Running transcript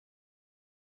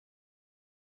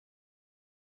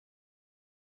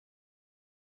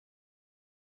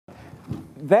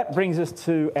That brings us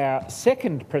to our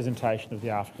second presentation of the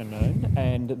afternoon,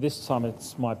 and this time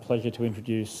it's my pleasure to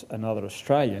introduce another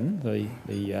Australian,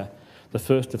 the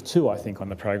first of two, I think, on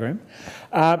the program.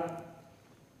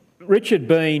 Richard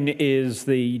Bean is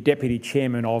the Deputy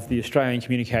Chairman of the Australian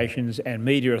Communications and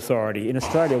Media Authority. In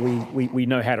Australia, we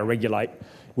know how to regulate.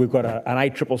 We've got an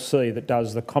ACCC that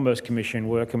does the Commerce Commission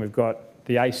work, and we've got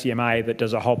the ACMA that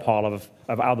does a whole pile of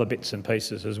other bits and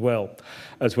pieces as well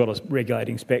as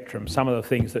regulating spectrum. Some of the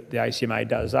things that the ACMA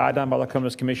does are done by the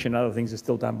Commerce Commission, other things are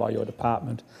still done by your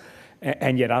department,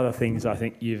 and yet other things I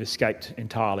think you've escaped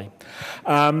entirely.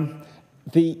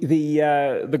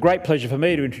 The great pleasure for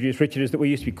me to introduce Richard is that we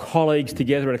used to be colleagues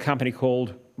together at a company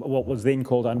called, what was then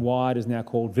called Unwired, is now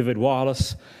called Vivid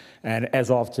Wireless, and as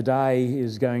of today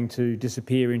is going to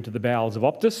disappear into the bowels of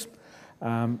Optus.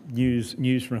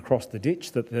 News from across the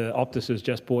ditch that the Optus has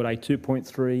just bought a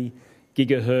 2.3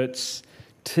 gigahertz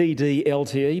TD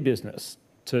LTE business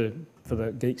for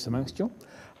the geeks amongst you.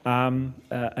 An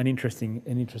interesting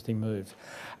move.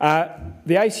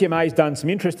 The ACMA has done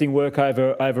some interesting work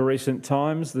over recent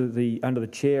times. Under the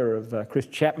chair of Chris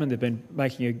Chapman, they've been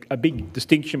making a big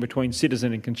distinction between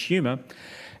citizen and consumer.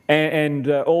 And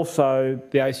also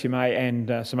the ACMA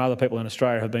and some other people in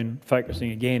Australia have been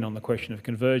focusing again on the question of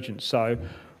convergence. So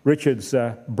Richard's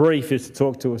brief is to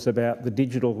talk to us about the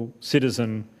digital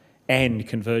citizen and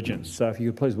convergence. So if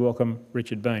you could please welcome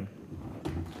Richard Bean.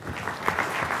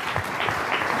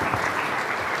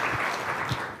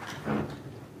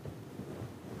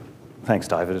 Thanks,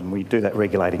 David, and we do that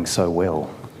regulating so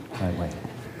well, don't we?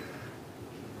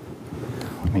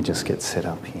 Let me just get set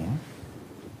up here.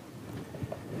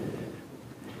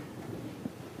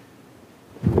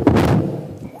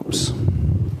 Whoops.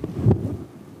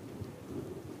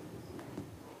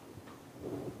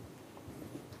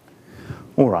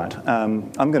 All right,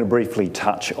 I'm going to briefly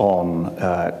touch on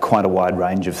quite a wide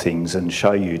range of things and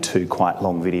show you two quite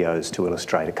long videos to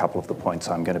illustrate a couple of the points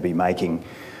I'm going to be making.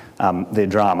 They're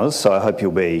dramas, so I hope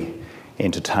you'll be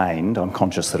entertained. I'm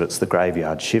conscious that it's the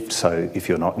graveyard shift, so if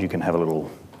you're not, you can have a little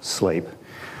sleep.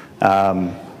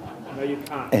 No, you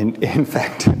can't. And in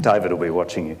fact, David will be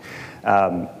watching you.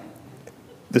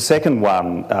 The second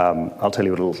one, I'll tell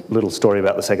you a little story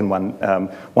about the second one.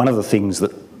 One of the things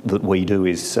that we do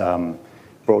is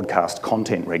broadcast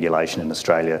content regulation in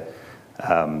Australia.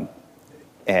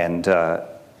 And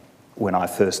when I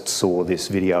first saw this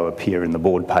video appear in the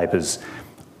board papers,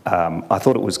 I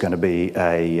thought it was going to be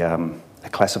a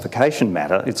classification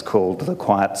matter. It's called The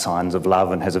Quiet Signs of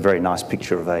Love and has a very nice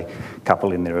picture of a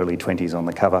couple in their early 20s on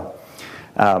the cover.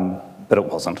 But it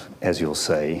wasn't, as you'll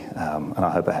see, and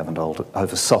I hope I haven't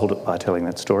oversold it by telling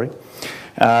that story.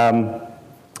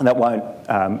 That won't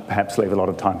perhaps leave a lot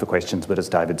of time for questions, but as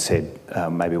David said,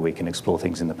 maybe we can explore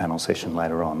things in the panel session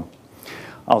later on.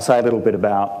 I'll say a little bit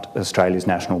about Australia's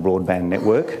national broadband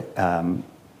network,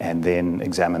 and then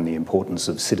examine the importance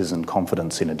of citizen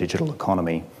confidence in a digital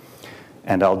economy.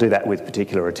 And I'll do that with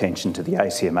particular attention to the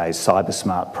ACMA's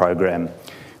CyberSmart program,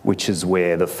 which is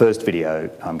where the first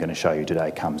video I'm going to show you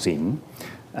today comes in.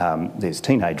 There's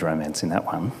teenage romance in that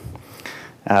one.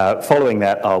 Following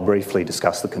that, I'll briefly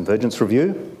discuss the convergence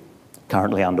review,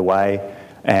 currently underway,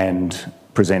 and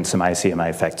present some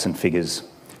ACMA facts and figures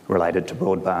related to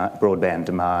broadband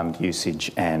demand,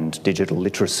 usage, and digital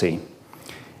literacy.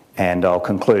 And I'll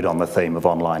conclude on the theme of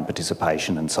online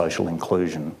participation and social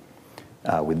inclusion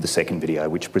with the second video,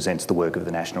 which presents the work of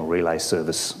the National Relay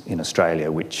Service in Australia,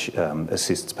 which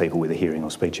assists people with a hearing or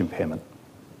speech impairment.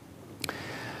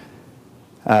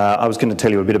 I was going to tell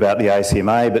you a bit about the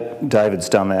ACMA, but David's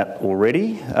done that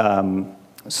already,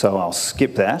 so I'll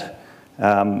skip that.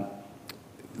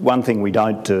 One thing we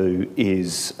don't do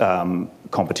is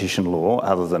competition law,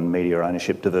 other than media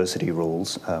ownership diversity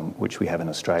rules, which we have in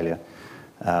Australia.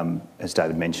 As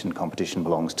David mentioned, competition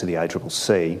belongs to the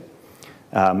ACCC.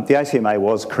 The ACMA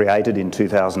was created in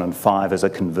 2005 as a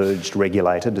converged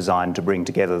regulator designed to bring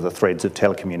together the threads of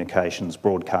telecommunications,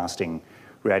 broadcasting,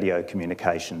 radio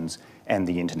communications, and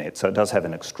the internet. So it does have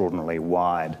an extraordinarily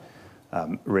wide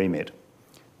remit.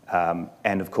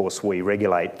 And of course, we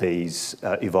regulate these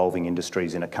evolving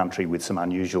industries in a country with some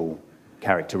unusual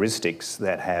characteristics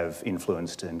that have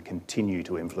influenced and continue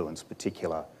to influence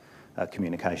particular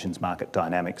communications market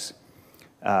dynamics.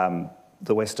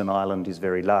 The Western Island is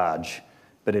very large,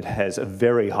 but it has a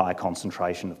very high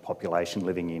concentration of population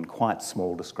living in quite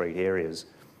small discrete areas.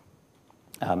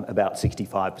 About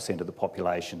 65% of the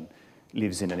population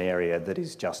lives in an area that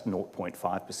is just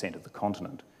 0.5% of the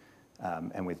continent,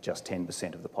 and with just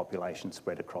 10% of the population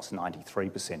spread across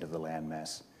 93% of the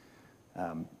landmass.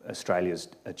 Australia's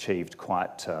achieved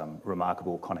quite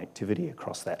remarkable connectivity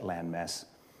across that landmass,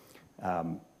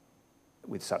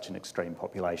 with such an extreme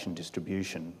population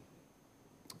distribution.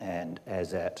 And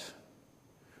as at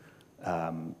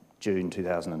June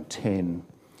 2010,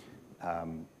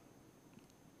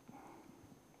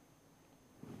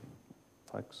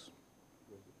 folks,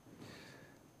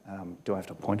 do I have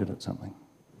to point it at something?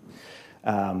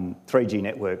 3G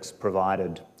networks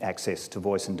provided access to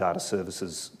voice and data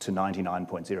services to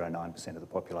 99.09% of the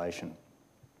population.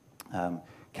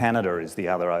 Canada is the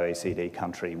other OECD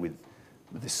country with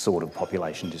this sort of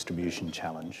population distribution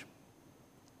challenge.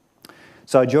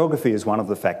 So geography is one of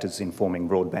the factors informing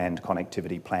broadband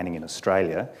connectivity planning in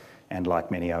Australia, and like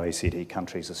many OECD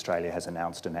countries, Australia has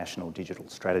announced a national digital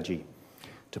strategy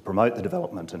to promote the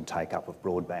development and take-up of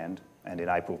broadband, and in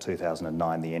April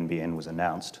 2009 the NBN was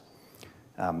announced.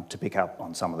 To pick up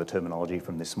on some of the terminology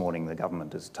from this morning, the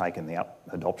government has taken the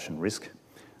adoption risk,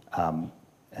 and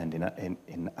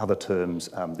in other terms,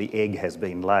 the egg has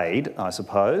been laid, I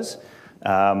suppose.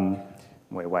 We're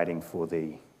waiting for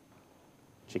the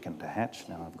chicken to hatch.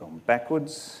 Now I've gone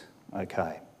backwards.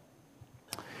 Okay.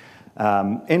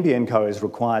 NBN Co is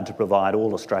required to provide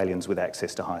all Australians with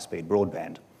access to high-speed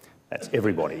broadband. That's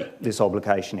everybody. This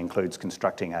obligation includes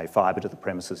constructing a fibre to the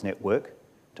premises network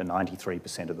to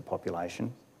 93% of the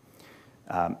population,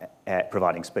 at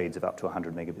providing speeds of up to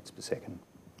 100 megabits per second.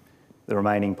 The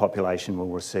remaining population will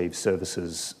receive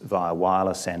services via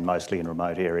wireless and, mostly in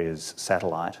remote areas,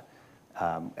 satellite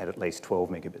at least 12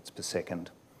 megabits per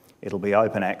second. It'll be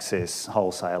open access,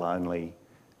 wholesale only,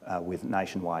 with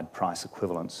nationwide price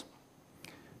equivalence.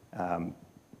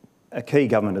 A key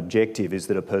government objective is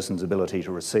that a person's ability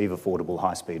to receive affordable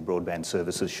high-speed broadband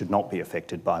services should not be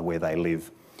affected by where they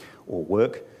live or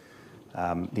work.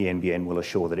 The NBN will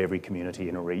assure that every community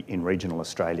in regional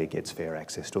Australia gets fair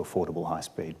access to affordable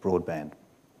high-speed broadband.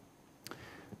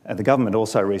 The government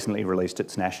also recently released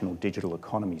its National Digital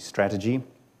Economy Strategy,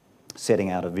 setting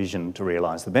out a vision to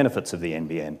realise the benefits of the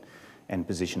NBN and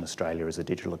position Australia as a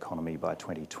digital economy by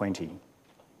 2020.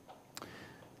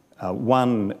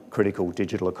 One critical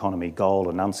digital economy goal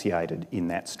enunciated in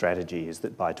that strategy is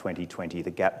that by 2020,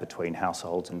 the gap between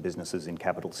households and businesses in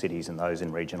capital cities and those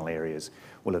in regional areas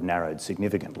will have narrowed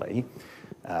significantly.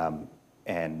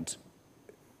 And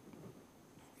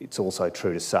it's also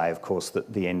true to say, of course,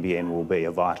 that the NBN will be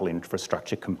a vital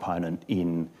infrastructure component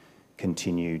in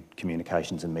continued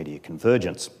communications and media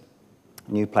convergence.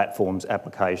 New platforms,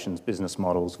 applications, business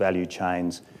models, value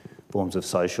chains, forms of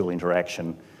social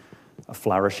interaction are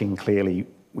flourishing, clearly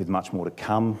with much more to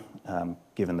come,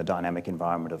 given the dynamic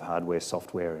environment of hardware,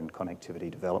 software and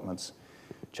connectivity developments,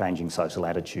 changing social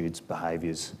attitudes,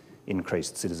 behaviours,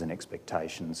 increased citizen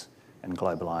expectations and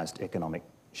globalised economic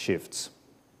shifts.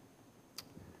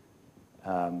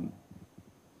 In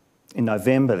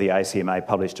November, the ACMA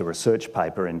published a research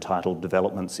paper entitled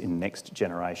Developments in Next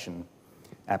Generation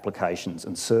Applications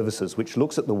and Services, which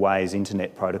looks at the ways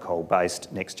internet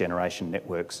protocol-based next generation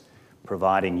networks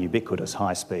providing ubiquitous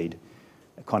high-speed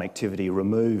connectivity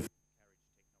remove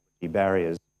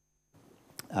barriers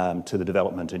to the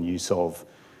development and use of,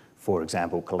 for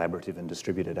example, collaborative and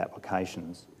distributed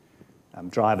applications.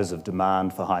 Drivers of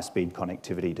demand for high-speed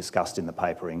connectivity discussed in the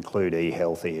paper include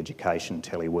e-health, e-education,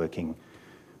 teleworking,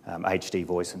 HD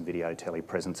voice and video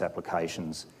telepresence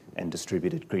applications and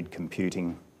distributed grid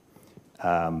computing.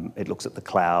 It looks at the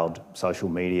cloud, social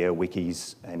media,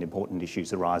 wikis and important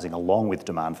issues arising along with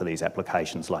demand for these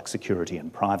applications like security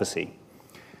and privacy.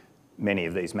 Many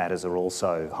of these matters are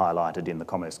also highlighted in the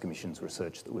Commerce Commission's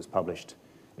research that was published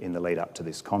in the lead up to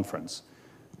this conference.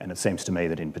 And it seems to me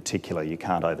that in particular you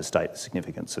can't overstate the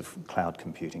significance of cloud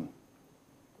computing.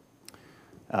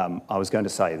 I was going to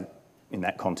say in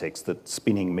that context that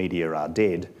spinning media are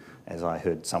dead, as I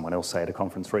heard someone else say at a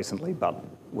conference recently, but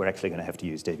we're actually going to have to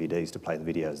use DVDs to play the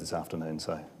videos this afternoon,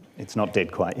 so it's not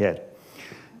dead quite yet.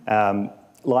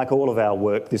 Like all of our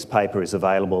work, this paper is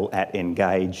available at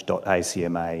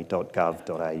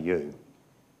engage.acma.gov.au.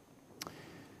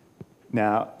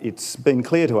 Now, it's been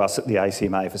clear to us at the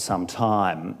ACMA for some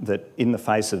time that in the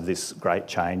face of this great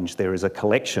change, there is a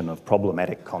collection of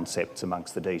problematic concepts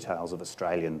amongst the details of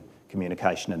Australian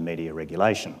communication and media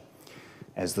regulation,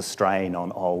 as the strain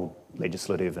on old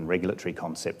legislative and regulatory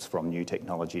concepts from new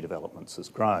technology developments has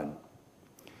grown.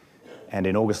 And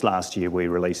in August last year, we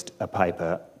released a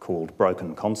paper called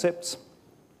Broken Concepts.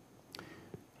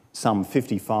 Some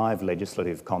 55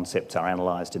 legislative concepts are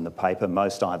analysed in the paper,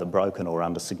 most either broken or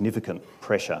under significant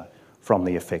pressure from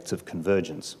the effects of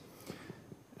convergence.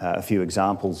 A few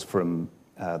examples from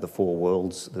the four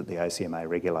worlds that the ACMA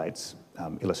regulates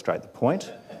illustrate the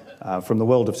point. From the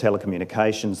world of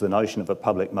telecommunications, the notion of a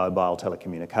public mobile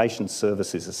telecommunications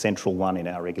service is a central one in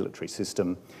our regulatory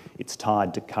system. It's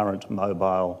tied to current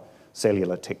mobile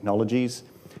cellular technologies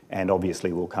and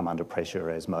obviously will come under pressure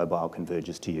as mobile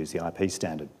converges to use the IP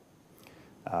standard.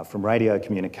 From radio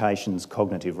communications,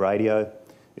 cognitive radio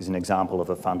is an example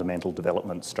of a fundamental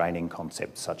development straining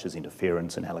concepts such as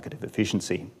interference and allocative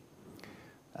efficiency.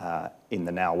 In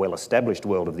the now well-established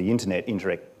world of the internet,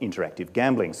 interactive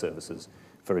gambling services,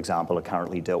 for example, are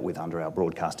currently dealt with under our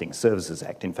Broadcasting Services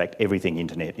Act. In fact, everything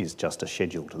internet is just a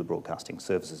schedule to the Broadcasting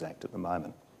Services Act at the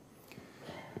moment.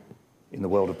 In the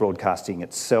world of broadcasting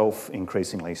itself,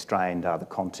 increasingly strained are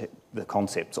the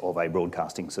concepts of a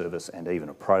broadcasting service and even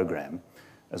a program,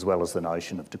 as well as the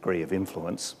notion of degree of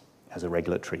influence as a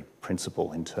regulatory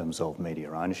principle in terms of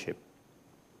media ownership.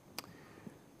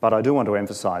 But I do want to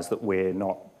emphasise that we're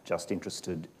not just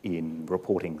interested in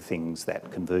reporting things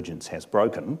that convergence has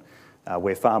broken.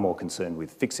 We're far more concerned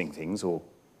with fixing things or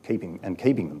keeping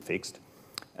them fixed.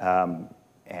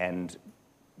 And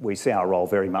we see our role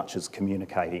very much as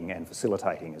communicating and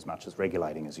facilitating as much as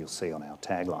regulating, as you'll see on our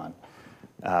tagline.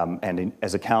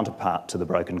 As a counterpart to the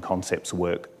Broken Concepts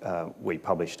work, we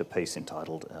published a piece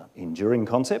entitled Enduring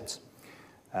Concepts,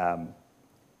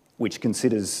 which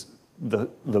considers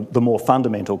the more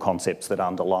fundamental concepts that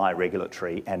underlie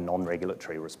regulatory and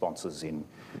non-regulatory responses in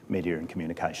media and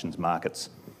communications markets,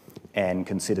 and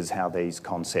considers how these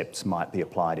concepts might be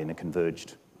applied in a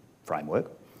converged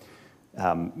framework.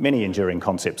 Many enduring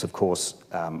concepts, of course,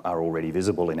 are already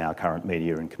visible in our current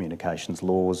media and communications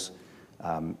laws.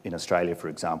 In Australia, for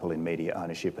example, in media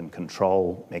ownership and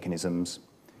control mechanisms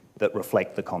that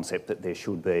reflect the concept that there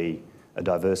should be a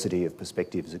diversity of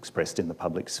perspectives expressed in the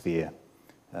public sphere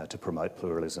to promote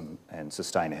pluralism and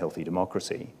sustain a healthy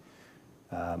democracy.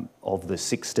 Of the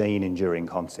 16 enduring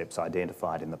concepts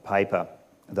identified in the paper,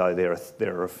 though there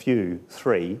are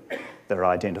three that are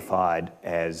identified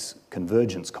as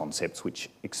convergence concepts which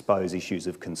expose issues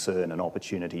of concern and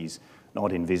opportunities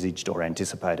not envisaged or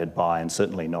anticipated by and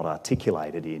certainly not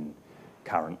articulated in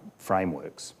current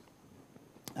frameworks.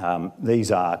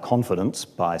 These are confidence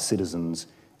by citizens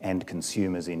and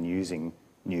consumers in using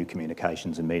new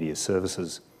communications and media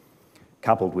services,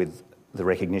 coupled with the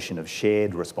recognition of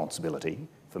shared responsibility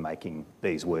for making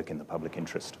these work in the public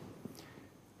interest.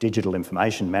 Digital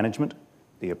information management,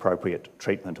 the appropriate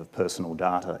treatment of personal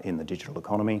data in the digital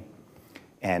economy,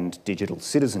 and digital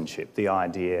citizenship, the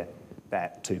idea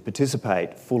that to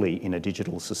participate fully in a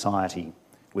digital society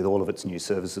with all of its new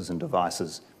services and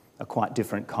devices, a quite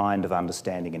different kind of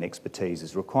understanding and expertise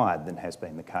is required than has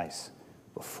been the case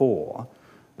before.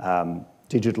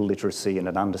 Digital literacy and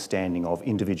an understanding of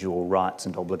individual rights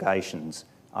and obligations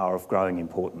are of growing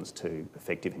importance to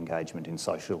effective engagement in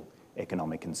social,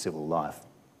 economic and civil life.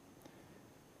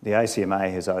 The ACMA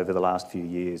has over the last few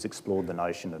years explored the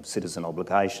notion of citizen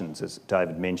obligations, as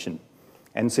David mentioned,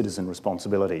 and citizen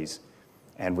responsibilities,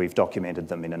 and we've documented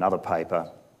them in another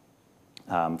paper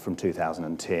from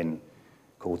 2010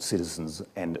 called Citizens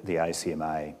and the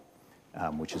ACMA,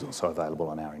 which is also available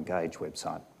on our Engage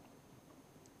website.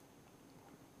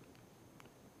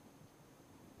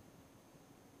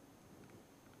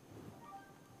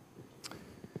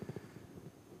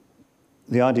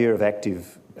 The idea of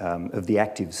the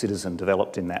active citizen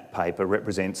developed in that paper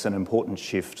represents an important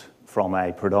shift from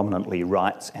a predominantly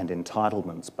rights and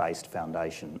entitlements-based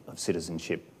foundation of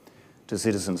citizenship to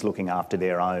citizens looking after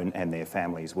their own and their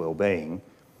families' well-being.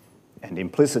 And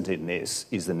implicit in this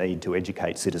is the need to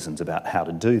educate citizens about how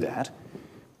to do that,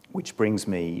 which brings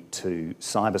me to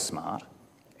CyberSmart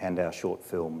and our short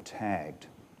film Tagged.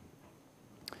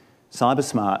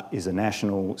 CyberSmart is a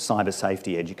national cyber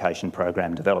safety education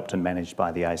program developed and managed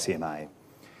by the ACMA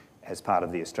as part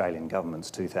of the Australian Government's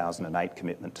 2008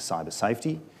 commitment to cyber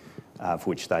safety, for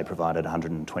which they provided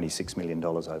 $126 million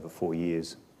over 4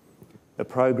 years. The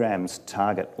program's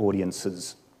target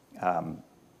audiences, are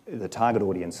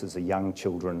young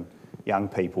children, young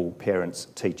people, parents,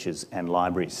 teachers and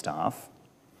library staff.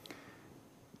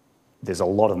 There's a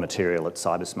lot of material at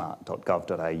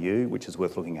cybersmart.gov.au, which is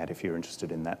worth looking at if you're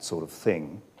interested in that sort of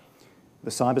thing.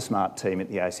 The CyberSmart team at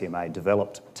the ACMA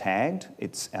developed Tagged.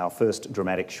 It's our first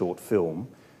dramatic short film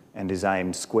and is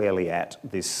aimed squarely at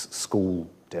this school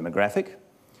demographic.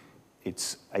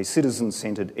 It's a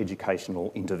citizen-centred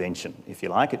educational intervention, if you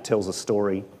like. It tells a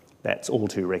story that's all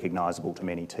too recognisable to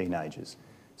many teenagers.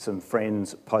 Some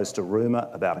friends post a rumour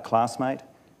about a classmate,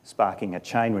 sparking a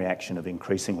chain reaction of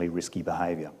increasingly risky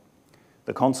behaviour.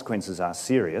 The consequences are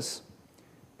serious,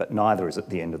 but neither is at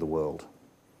the end of the world.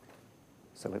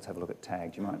 So let's have a look at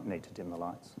Tagged. You might need to dim the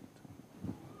lights.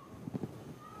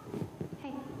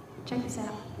 Hey, check this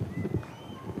out.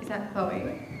 Is that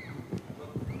Chloe?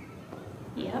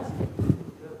 Yep.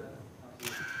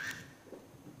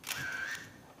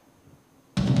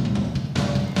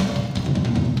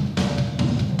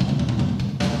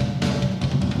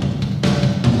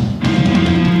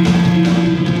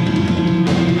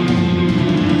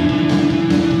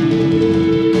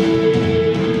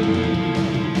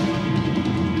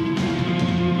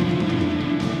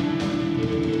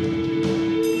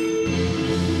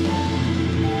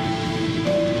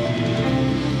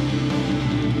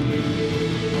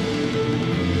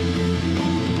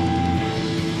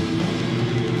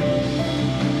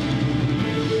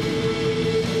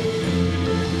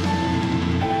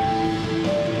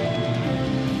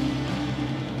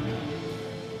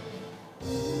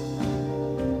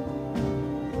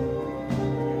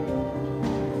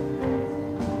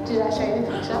 Did I show you the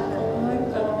picture? Oh my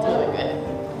god. Really good.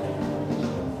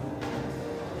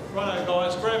 Righto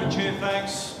guys, grab a chair,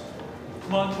 thanks.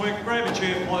 Come on quick, grab a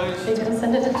chair please. Are you going to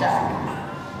send it to Jack?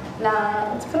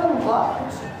 Nah, let's put it on the blog.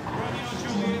 Romeo and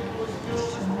Juliet, boys and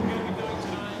girls, that's what we're going to be doing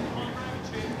today. Come on, grab a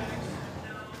chair, thanks.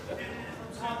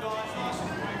 Come on guys, nice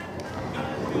and quick.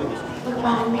 We're going to put this Look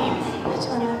behind me. I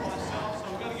don't know. ourselves, so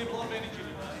we're going to give a lot of energy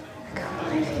today. Come on,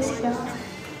 if he's here.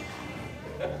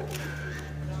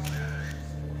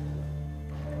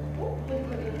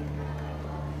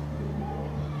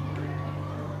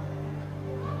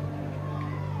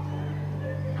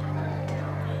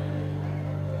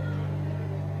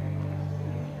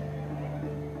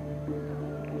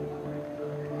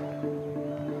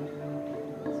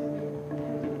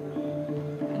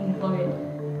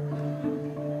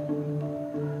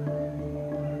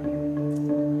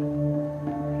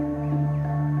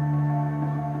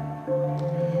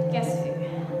 Guess who?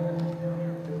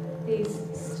 These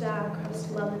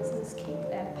star-crossed lovers must keep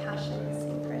their passion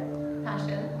secret.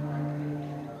 Passion?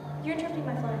 You're interrupting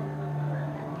my flow.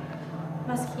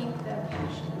 Must keep their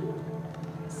passion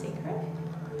secret?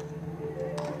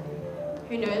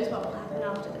 Who knows what will happen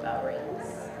after the bell rings?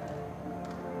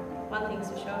 One thing's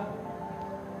for sure.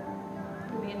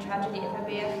 It'll be a tragedy if a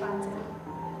BF finds him.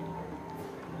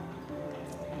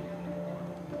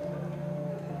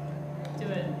 Do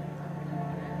it.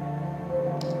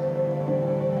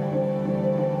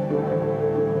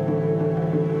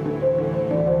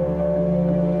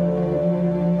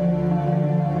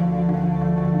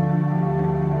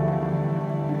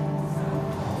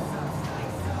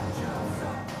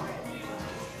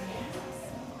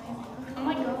 Oh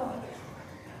my god.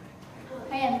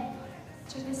 Hey, Em,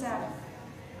 check this out.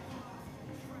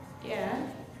 Yeah?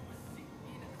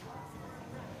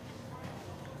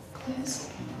 Chloe's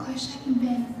shaking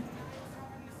Ben.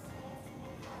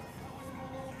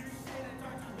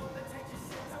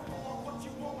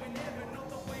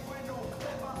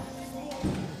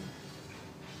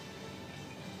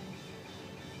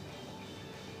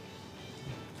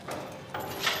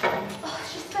 Oh,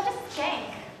 she's such a skank.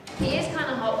 He is kind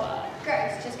of hot, but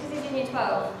gross, just because he's in year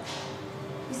 12.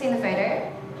 You seen the photo?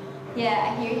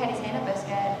 Yeah, I hear he had his hand up her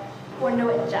skirt. Wonder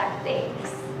what Jack thinks.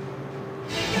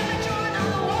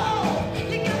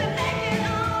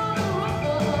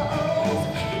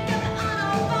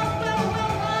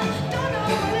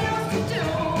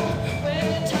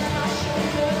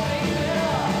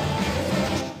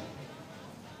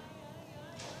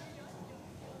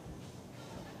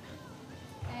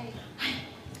 Hey.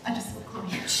 I just saw Chloe.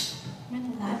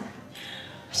 Remember that?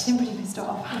 She's been pretty pissed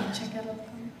off. Yeah, check out all the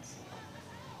comments.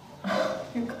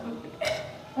 You're coming.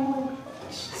 Oh my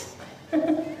gosh.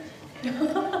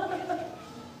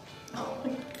 Oh my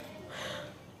god.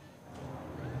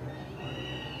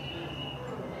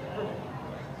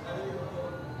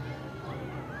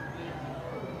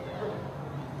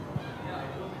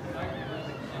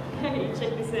 Hey,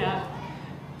 check this out.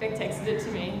 Beck texted it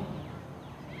to me.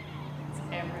 It's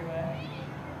everywhere.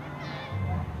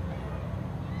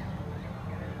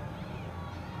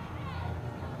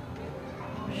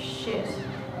 Oh shit.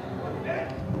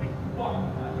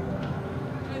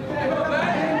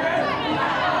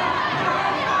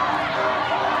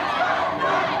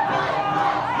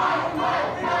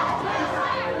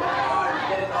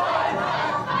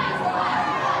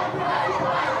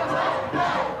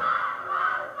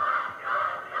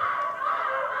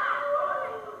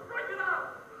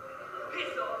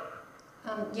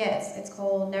 Yes, it's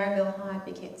called Narrowville High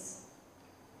Big Hits.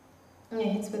 Yeah,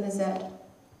 hits with a Z.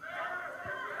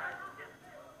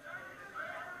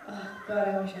 Oh god,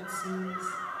 I wish I'd seen this.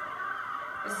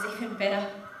 This is even better.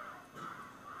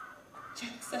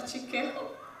 Jack's such a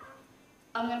girl.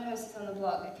 I'm gonna post this on the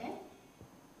blog, okay?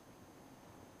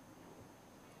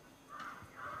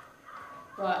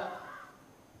 What?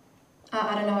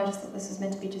 I don't know, I just thought this was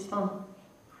meant to be just fun.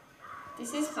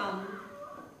 This is fun.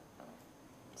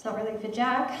 It's not really for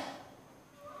Jack.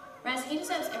 Raz, he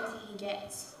deserves everything he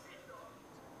gets.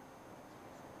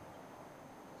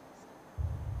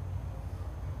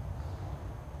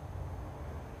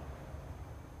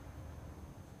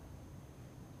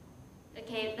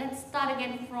 Okay, let's start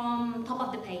again from top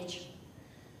of the page.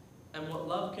 And what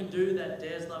love can do, that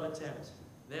dares love attempt.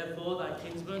 Therefore, thy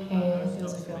kinsman... Hey,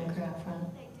 feels a film crew out front.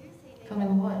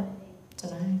 Filming what?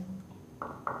 Dunno.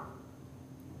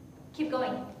 Keep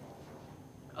going.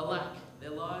 Alack,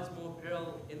 there lies more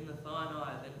peril in the thine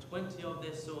eye than 20 of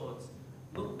their swords.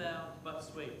 Look thou, but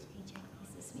sweet. Hey Jack,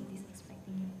 Mr. Smith is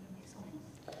expecting you in his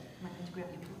office. Am I going to grab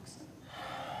your books?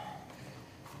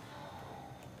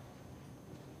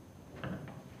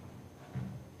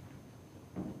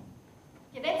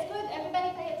 Yeah, that's good.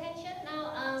 Everybody pay attention.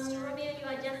 Now, Romeo, you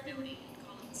are just in...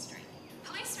 Collins Street.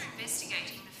 Police are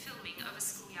investigating the filming of a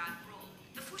schoolyard brawl.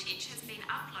 The footage has been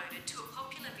uploaded to a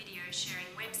popular video sharing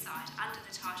website under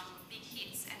the title of Big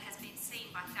Hits and has been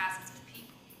seen by thousands of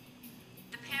people.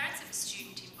 The parents of a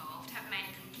student involved have made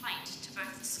a complaint to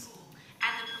both the school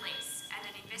and the police, and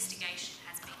an investigation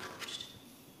has been launched.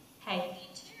 Hey.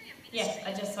 Yes,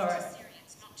 I just saw it.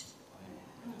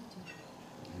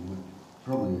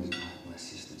 Probably is my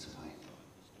sister's away.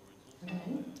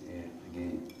 Okay. Yeah,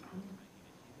 again.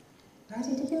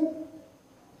 Bridie, did you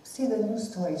see the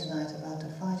news story tonight about a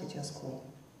fight at your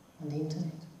school on the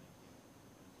internet?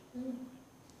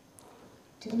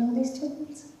 Do you know these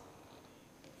students?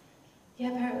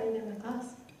 Yeah, apparently they're in my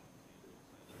class.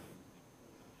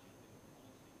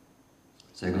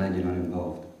 So glad you're not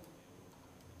involved.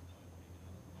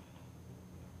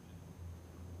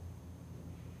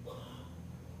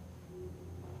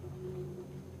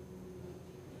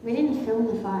 We didn't film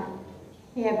the fight.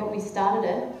 Yeah, but we started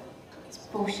it. It's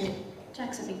bullshit.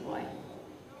 Jack's a big boy.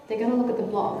 They're gonna look at the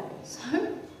blog. So?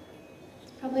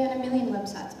 It's probably on a million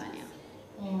websites by now.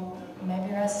 Well,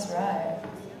 maybe Raz is right.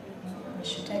 We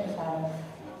should take a photo.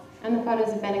 And the photos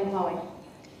of Ben and Chloe.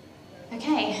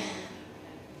 Okay.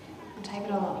 I'll tape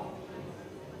it all up.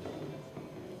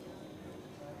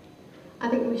 I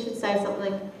think we should say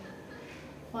something.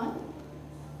 What?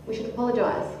 We should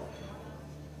apologise.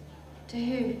 To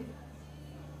who?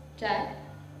 Jack?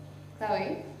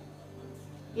 Chloe?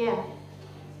 Yeah.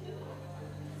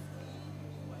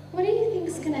 What do you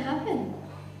think's gonna happen?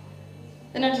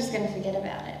 They're not just gonna forget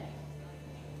about it.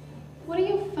 What do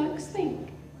your folks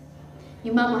think?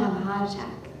 Your mum will have a heart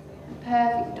attack. A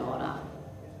perfect daughter.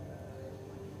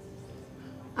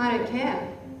 I don't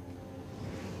care.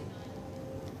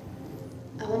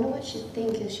 I wonder what she'd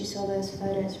think if she saw those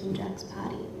photos from Jack's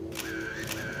party.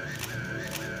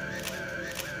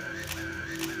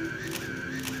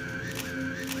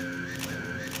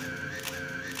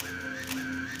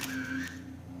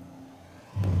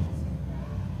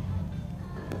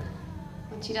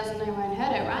 What she doesn't know won't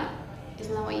hurt her, right?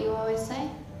 Isn't that what you always say?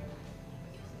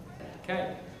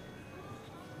 Okay.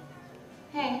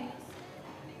 Hey.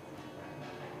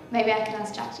 Maybe I can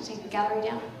ask Jack to take the gallery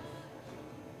down.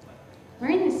 We're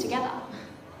in this together.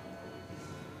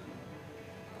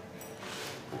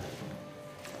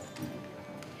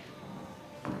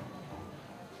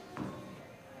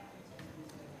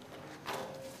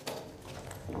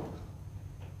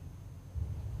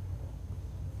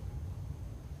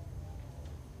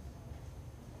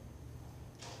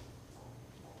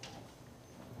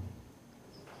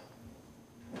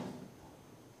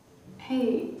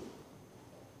 Hey,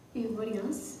 you avoiding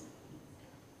us?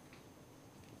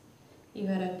 You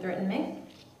heard her threaten me?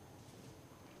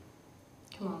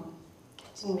 Come on,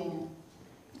 didn't mean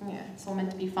it. Yeah, it's all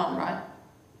meant to be fun, right?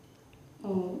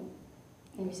 Oh,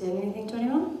 have you said anything to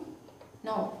anyone?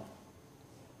 No.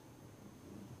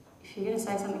 If you're gonna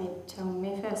say something, you tell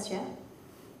me first, yeah?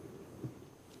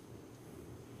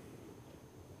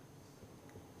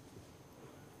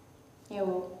 Yeah,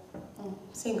 well,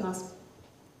 see you in class.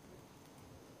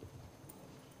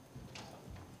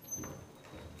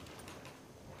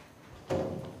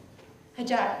 Hey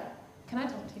Jack, can I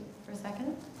talk to you for a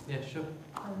second? Yeah, sure.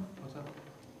 What's up?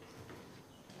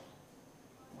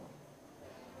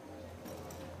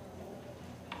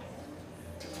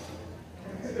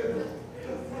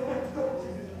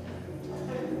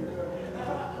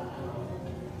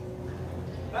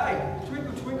 Hey,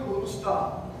 twinkle, twinkle, little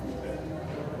star.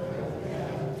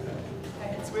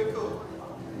 Hey, twinkle.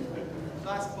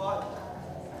 Nice bite.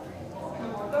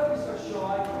 Come on, don't be so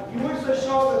shy. You weren't so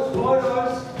shy with those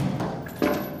photos.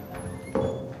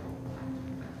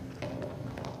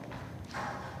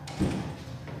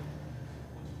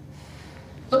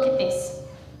 Look at this.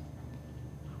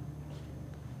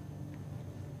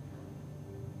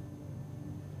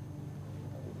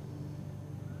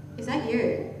 Is that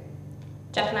you?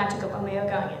 Jack and I took it when we were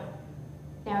going out.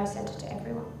 Now he sent it to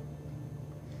everyone.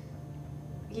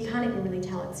 You can't even really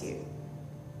tell it's you.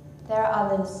 There are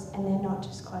others, and they're not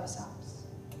just close-ups.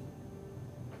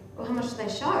 Well, how much do they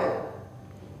show?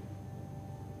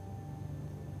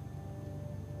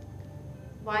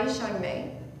 Why are you showing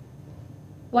me?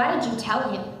 Why did you tell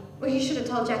him? Well, you should have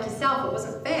told Jack yourself. It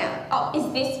wasn't fair. Oh,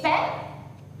 is this fair?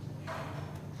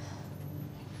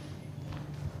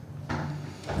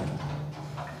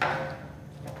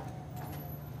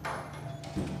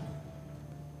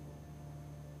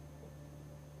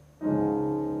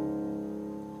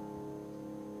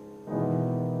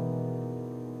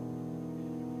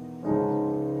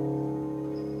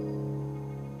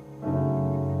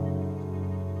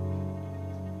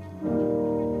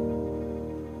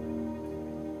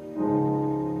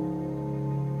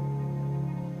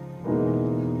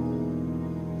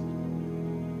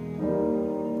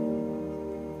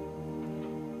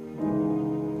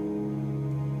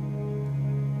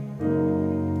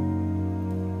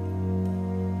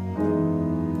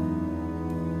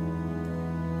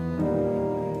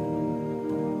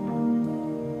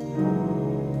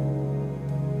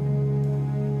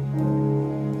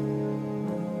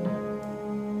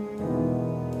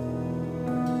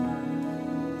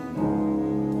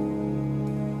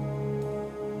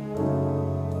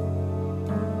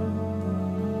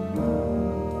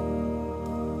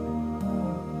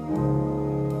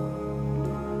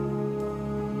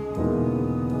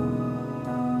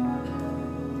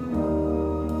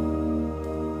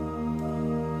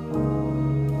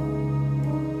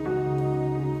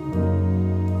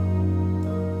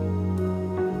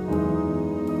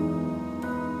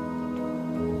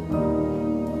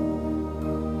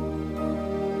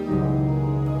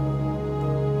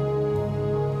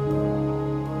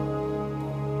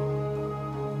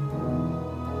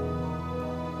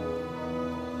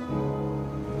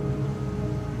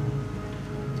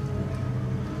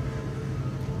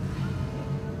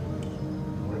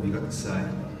 What have you got to say?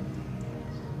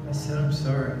 I said I'm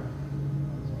sorry.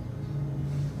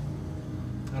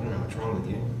 I don't know what's wrong with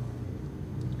you.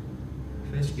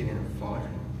 First you get in a fight,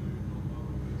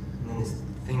 and then this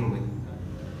thing with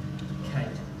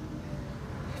Kate.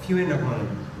 if you end up on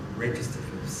a register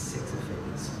for sex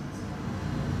offenders,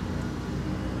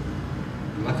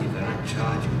 you're lucky if they don't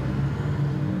charge you.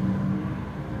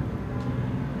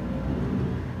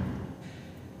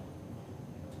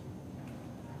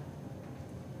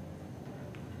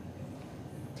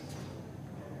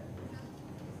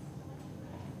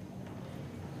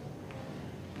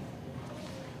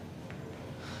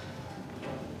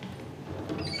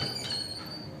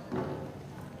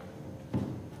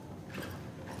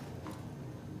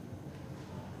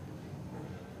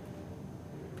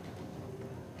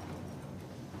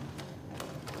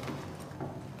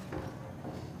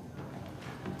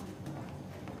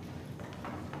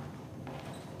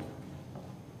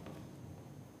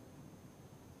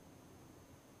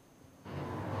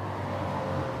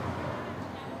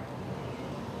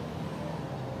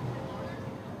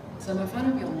 So my phone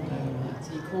will be on all day tonight,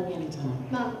 so you call me anytime.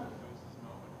 Mum,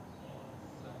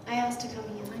 I asked to come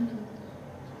here. I know.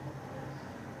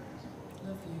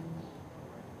 Love you.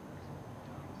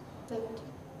 David.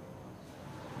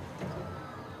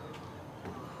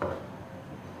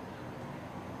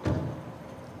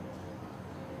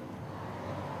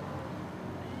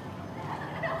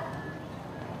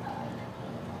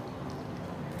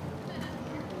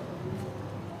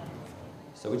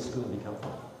 So which school have you come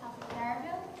from?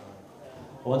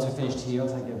 Once we're finished here, I'll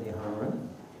take you over to your homeroom.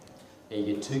 And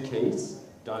you get 2 keys.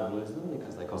 Don't lose them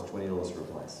because they cost $20 to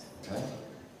replace. Okay?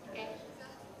 Okay.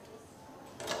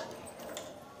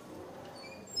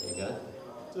 There you go.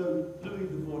 So Louis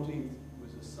XIV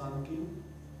was a sun king,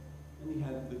 and he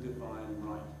had the divine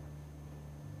right.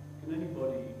 Can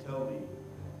anybody tell me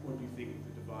what you think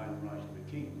the divine right of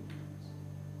a king is?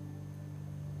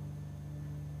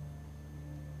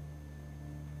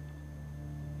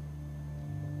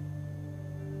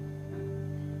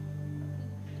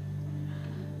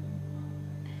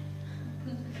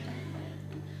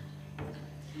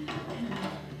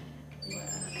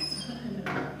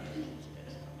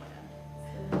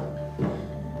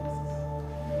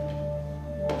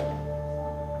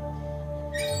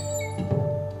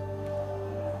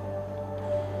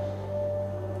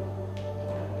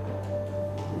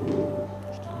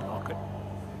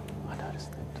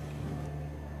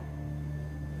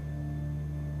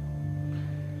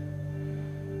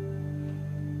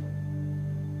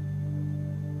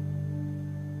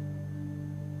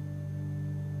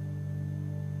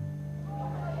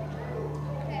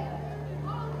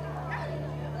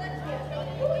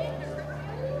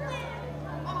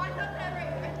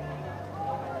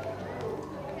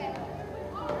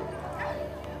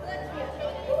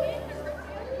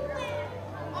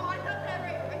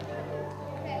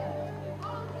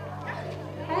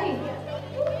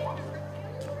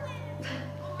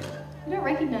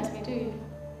 don't recognise me, do you?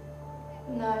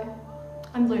 No.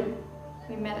 I'm Lou.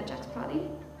 We met at Jack's party.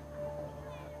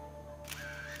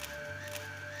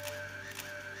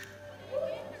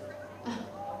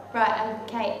 Right, I'm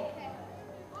Kate.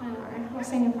 I know, I've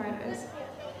seen your photos.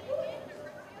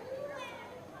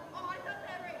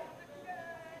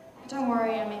 Don't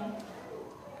worry, I mean,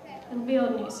 it'll be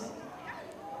old news soon.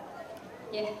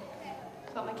 Yeah,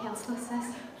 that's what my counsellor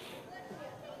says.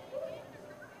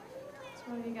 So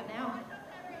what have you got now?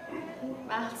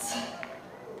 Maths.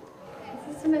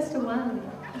 This is semester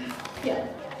 1. Yeah,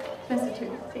 semester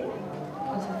 2. See?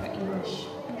 Also for English.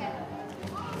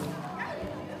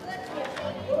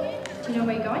 Do you know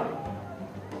where you're going?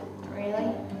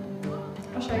 Really?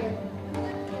 I'll show you.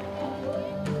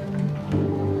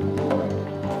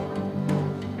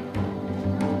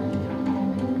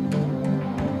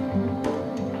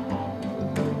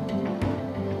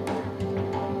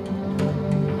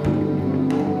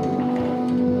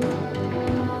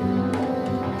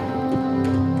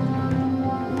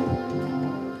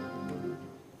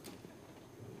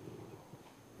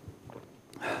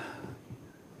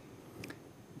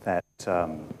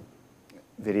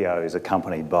 Video is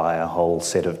accompanied by a whole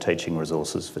set of teaching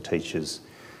resources for teachers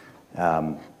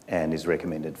and is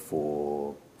recommended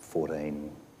for 14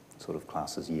 sort of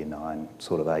classes, year 9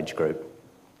 sort of age group.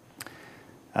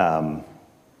 I'll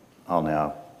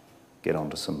now get on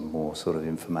to some more sort of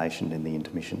information in the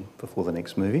intermission before the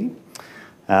next movie.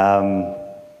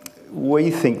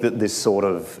 We think that this sort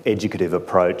of educative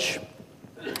approach,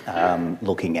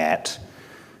 looking at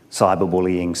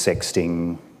cyberbullying,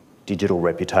 sexting, digital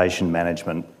reputation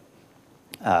management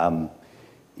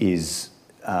is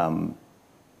an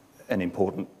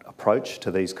important approach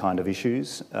to these kind of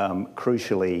issues,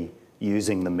 crucially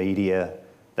using the media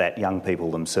that young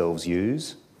people themselves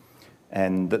use,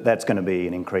 and that's going to be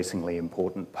an increasingly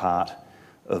important part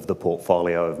of the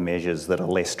portfolio of measures that are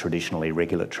less traditionally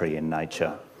regulatory in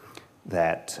nature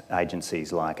that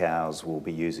agencies like ours will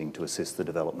be using to assist the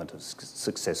development of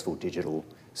successful digital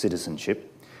citizenship.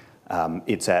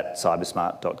 It's at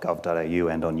cybersmart.gov.au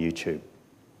and on YouTube.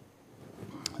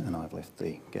 And I've left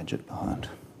the gadget behind.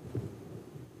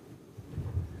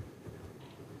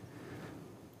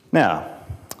 Now,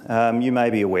 you may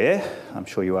be aware, I'm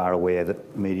sure you are aware,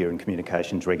 that media and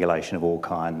communications regulation of all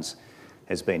kinds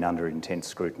has been under intense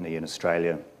scrutiny in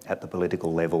Australia at the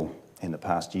political level in the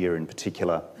past year in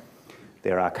particular.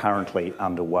 There are currently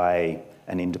underway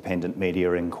an independent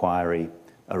media inquiry,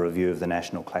 a review of the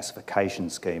National Classification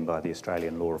Scheme by the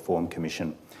Australian Law Reform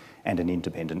Commission, and an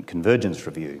independent convergence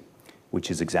review,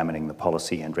 which is examining the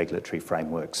policy and regulatory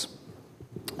frameworks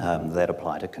that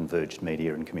apply to converged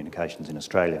media and communications in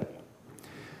Australia.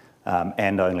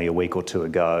 And only a week or two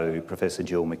ago, Professor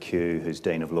Jill McHugh, who's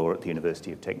Dean of Law at the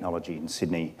University of Technology in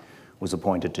Sydney, was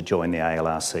appointed to join the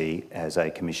ALRC as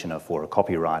a Commissioner for a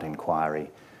copyright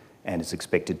inquiry and is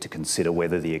expected to consider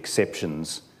whether the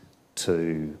exceptions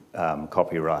to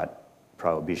copyright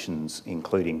prohibitions,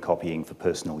 including copying for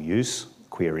personal use,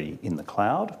 query in the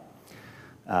cloud,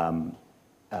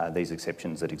 these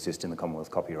exceptions that exist in the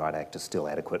Commonwealth Copyright Act are still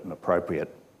adequate and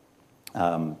appropriate.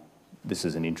 This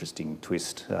is an interesting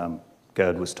twist.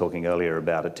 Gerd was talking earlier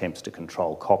about attempts to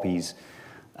control copies.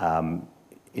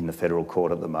 In the federal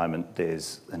court at the moment,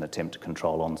 there's an attempt to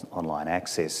control online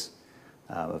access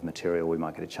of material. We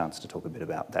might get a chance to talk a bit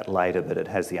about that later, but it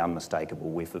has the unmistakable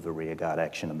whiff of a rearguard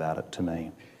action about it to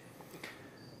me.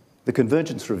 The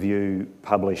Convergence Review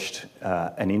published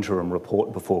an interim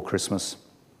report before Christmas.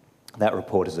 That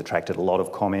report has attracted a lot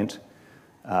of comment,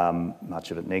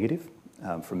 much of it negative,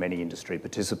 from many industry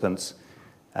participants.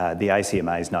 The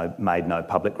ACMA has made no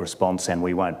public response, and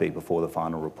we won't be before the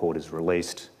final report is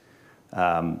released.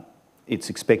 It's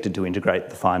expected to integrate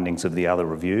the findings of the other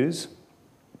reviews,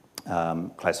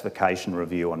 classification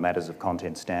review on matters of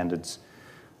content standards,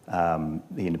 the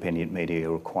independent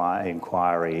media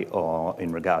inquiry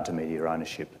in regard to media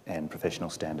ownership and professional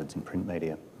standards in print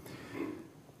media.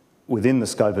 Within the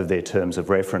scope of their terms of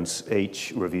reference,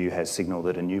 each review has signalled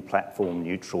that a new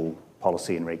platform-neutral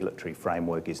policy and regulatory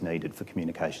framework is needed for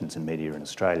communications and media in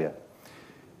Australia.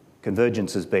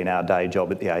 Convergence has been our day job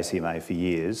at the ACMA for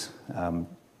years.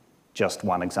 Just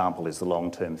one example is the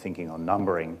long-term thinking on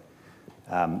numbering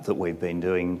that we've been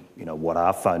doing. You know, what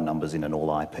are phone numbers in an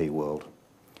all-IP world?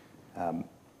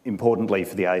 Importantly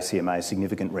for the ACMA,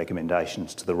 significant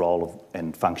recommendations to the role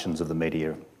and functions of the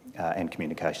media and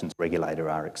communications regulator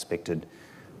are expected.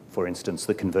 For instance,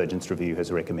 the Convergence Review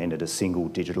has recommended a single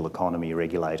digital economy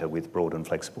regulator with broad and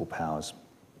flexible powers.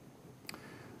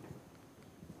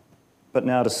 But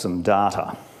now to some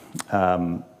data.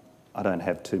 I don't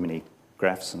have too many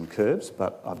graphs and curves,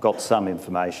 but I've got some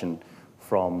information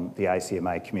from the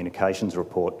ACMA Communications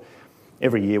Report.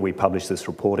 Every year we publish this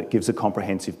report. It gives a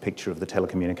comprehensive picture of the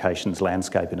telecommunications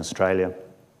landscape in Australia.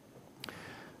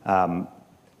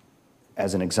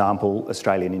 As an example,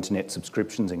 Australian internet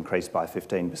subscriptions increased by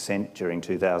 15% during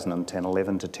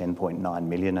 2010-11 to 10.9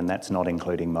 million, and that's not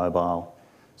including mobile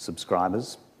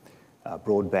subscribers.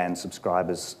 Broadband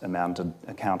subscribers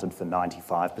accounted for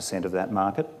 95% of that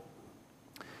market.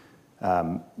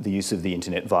 The use of the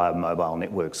internet via mobile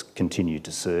networks continued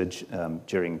to surge.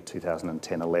 During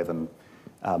 2010-11,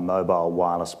 mobile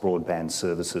wireless broadband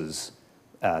services,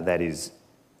 that is,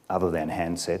 other than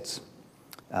handsets,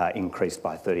 increased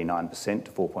by 39%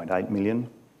 to 4.8 million.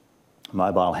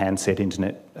 Mobile handset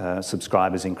internet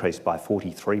subscribers increased by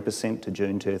 43% to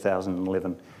June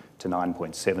 2011 to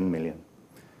 9.7 million.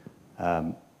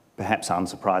 Perhaps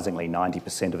unsurprisingly,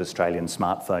 90% of Australian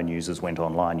smartphone users went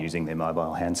online using their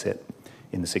mobile handset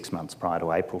in the 6 months prior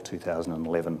to April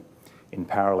 2011, in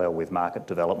parallel with market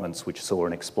developments which saw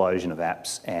an explosion of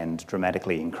apps and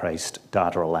dramatically increased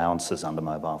data allowances under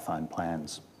mobile phone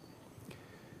plans.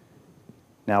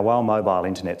 Now, while mobile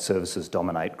internet services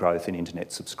dominate growth in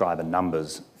internet subscriber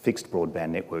numbers, fixed broadband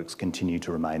networks continue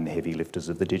to remain the heavy lifters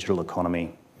of the digital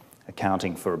economy,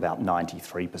 accounting for about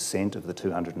 93% of the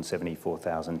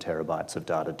 274,000 terabytes of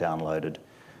data downloaded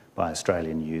by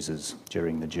Australian users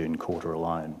during the June quarter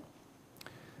alone.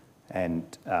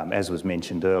 And as was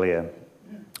mentioned earlier,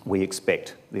 we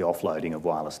expect the offloading of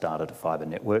wireless data to fibre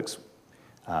networks.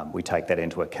 We take that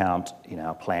into account in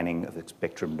our planning of the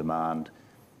spectrum demand,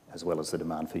 as well as the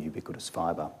demand for ubiquitous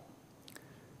fibre.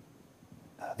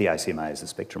 The ACMA is the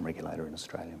spectrum regulator in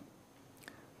Australia.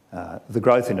 The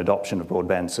growth in adoption of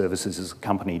broadband services is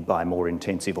accompanied by more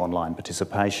intensive online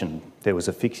participation. There was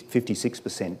a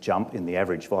 56% jump in the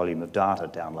average volume of data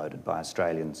downloaded by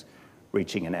Australians,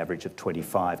 reaching an average of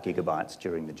 25 gigabytes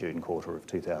during the June quarter of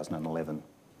 2011.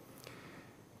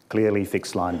 Clearly,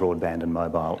 fixed line broadband and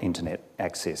mobile internet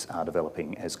access are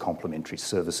developing as complementary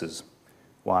services.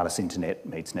 Wireless internet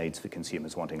meets needs for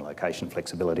consumers wanting location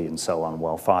flexibility and so on,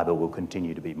 while fibre will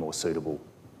continue to be more suitable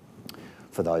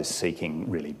for those seeking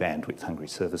really bandwidth-hungry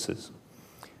services.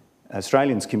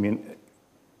 Australians'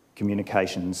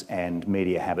 communications and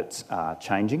media habits are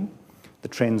changing. The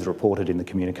trends reported in the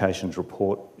communications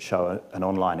report show an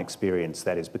online experience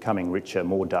that is becoming richer,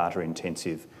 more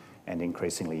data-intensive and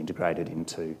increasingly integrated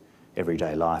into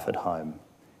everyday life at home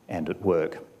and at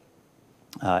work.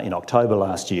 In October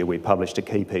last year, we published a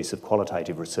key piece of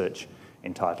qualitative research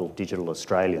entitled Digital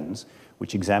Australians,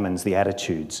 which examines the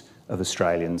attitudes of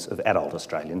Australians, of adult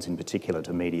Australians in particular,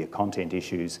 to media content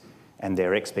issues and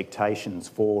their expectations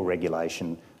for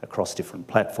regulation across different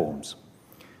platforms.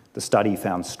 The study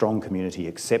found strong community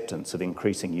acceptance of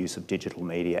increasing use of digital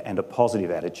media and a positive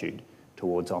attitude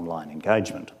towards online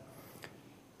engagement.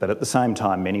 But at the same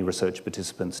time, many research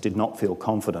participants did not feel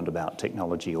confident about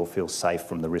technology or feel safe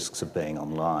from the risks of being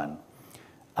online.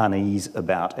 Unease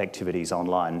about activities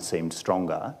online seemed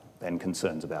stronger than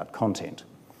concerns about content.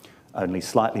 Only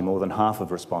slightly more than half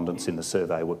of respondents in the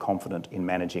survey were confident in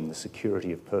managing the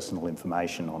security of personal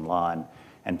information online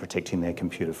and protecting their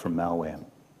computer from malware.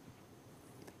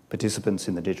 Participants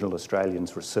in the Digital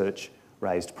Australians research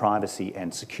raised privacy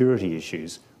and security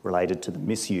issues related to the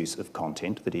misuse of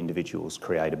content that individuals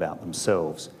create about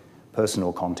themselves,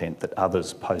 personal content that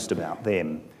others post about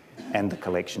them, and the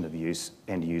collection of use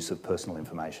of personal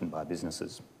information by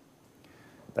businesses.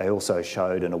 They also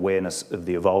showed an awareness of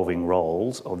the evolving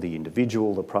roles of the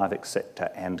individual, the private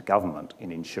sector, and government in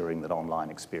ensuring that online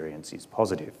experience is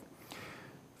positive.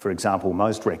 For example,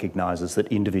 most recognises that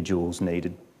individuals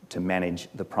needed to manage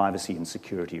the privacy and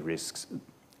security risks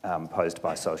posed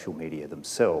by social media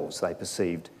themselves. They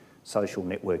perceived social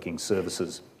networking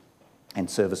services and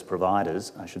service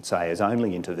providers, I should say, as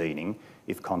only intervening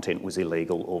if content was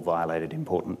illegal or violated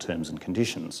important terms and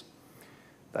conditions.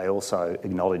 They also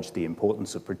acknowledged the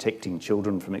importance of protecting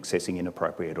children from accessing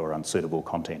inappropriate or unsuitable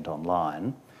content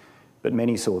online, but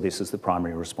many saw this as the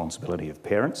primary responsibility of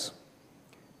parents,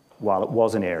 while it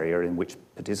was an area in which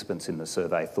participants in the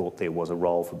survey thought there was a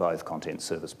role for both content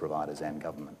service providers and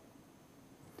government.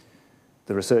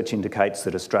 The research indicates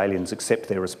that Australians accept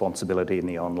their responsibility in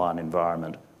the online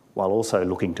environment while also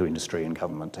looking to industry and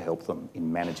government to help them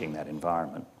in managing that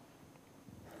environment.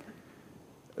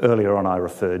 Earlier on, I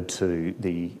referred to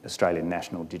the Australian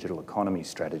National Digital Economy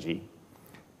Strategy.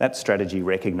 That strategy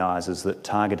recognises that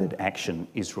targeted action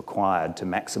is required to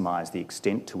maximise the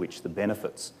extent to which the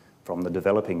benefits from the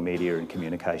developing media and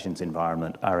communications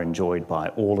environment are enjoyed by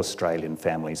all Australian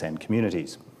families and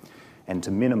communities, and to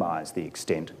minimise the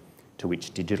extent to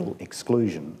which digital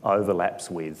exclusion overlaps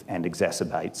with and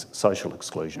exacerbates social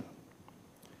exclusion.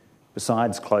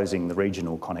 Besides closing the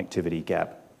regional connectivity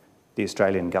gap, the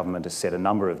Australian government has set a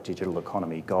number of digital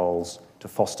economy goals to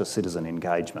foster citizen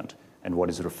engagement and what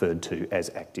is referred to as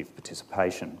active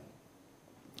participation.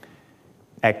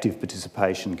 Active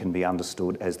participation can be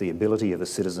understood as the ability of a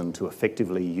citizen to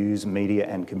effectively use media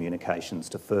and communications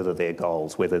to further their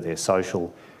goals, whether they're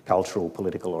social, cultural,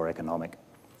 political or economic,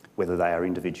 whether they are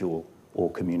individual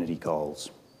or community goals.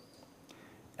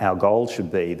 Our goal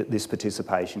should be that this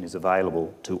participation is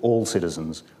available to all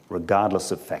citizens,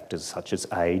 regardless of factors such as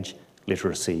age,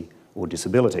 literacy or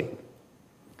disability.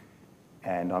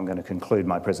 And I'm going to conclude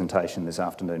my presentation this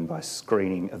afternoon by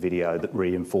screening a video that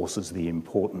reinforces the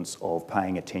importance of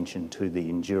paying attention to the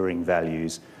enduring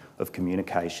values of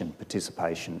communication,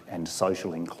 participation and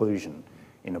social inclusion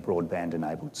in a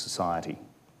broadband-enabled society.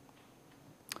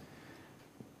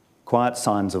 Quiet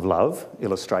Signs of Love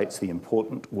illustrates the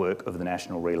important work of the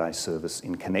National Relay Service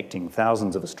in connecting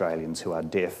thousands of Australians who are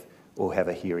deaf or have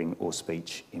a hearing or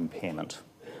speech impairment.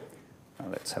 Now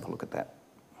let's have a look at that.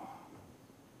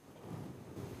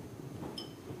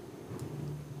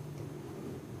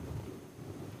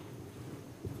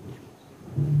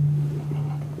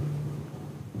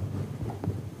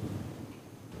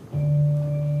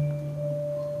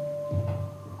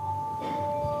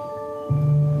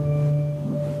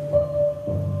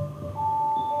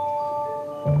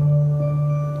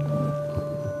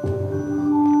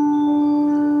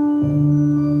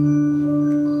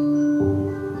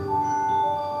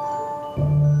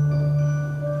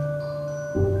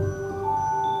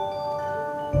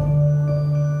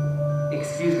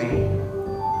 Excuse me.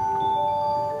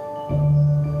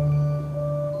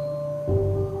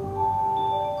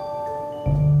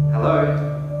 Hello?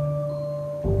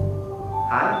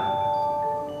 Hi?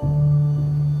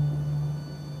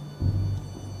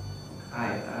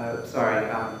 Hi, sorry,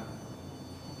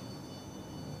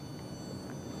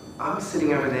 I was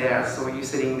sitting over there, I saw you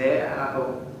sitting there, and I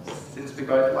thought, since we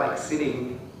both like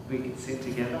sitting, we could sit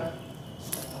together.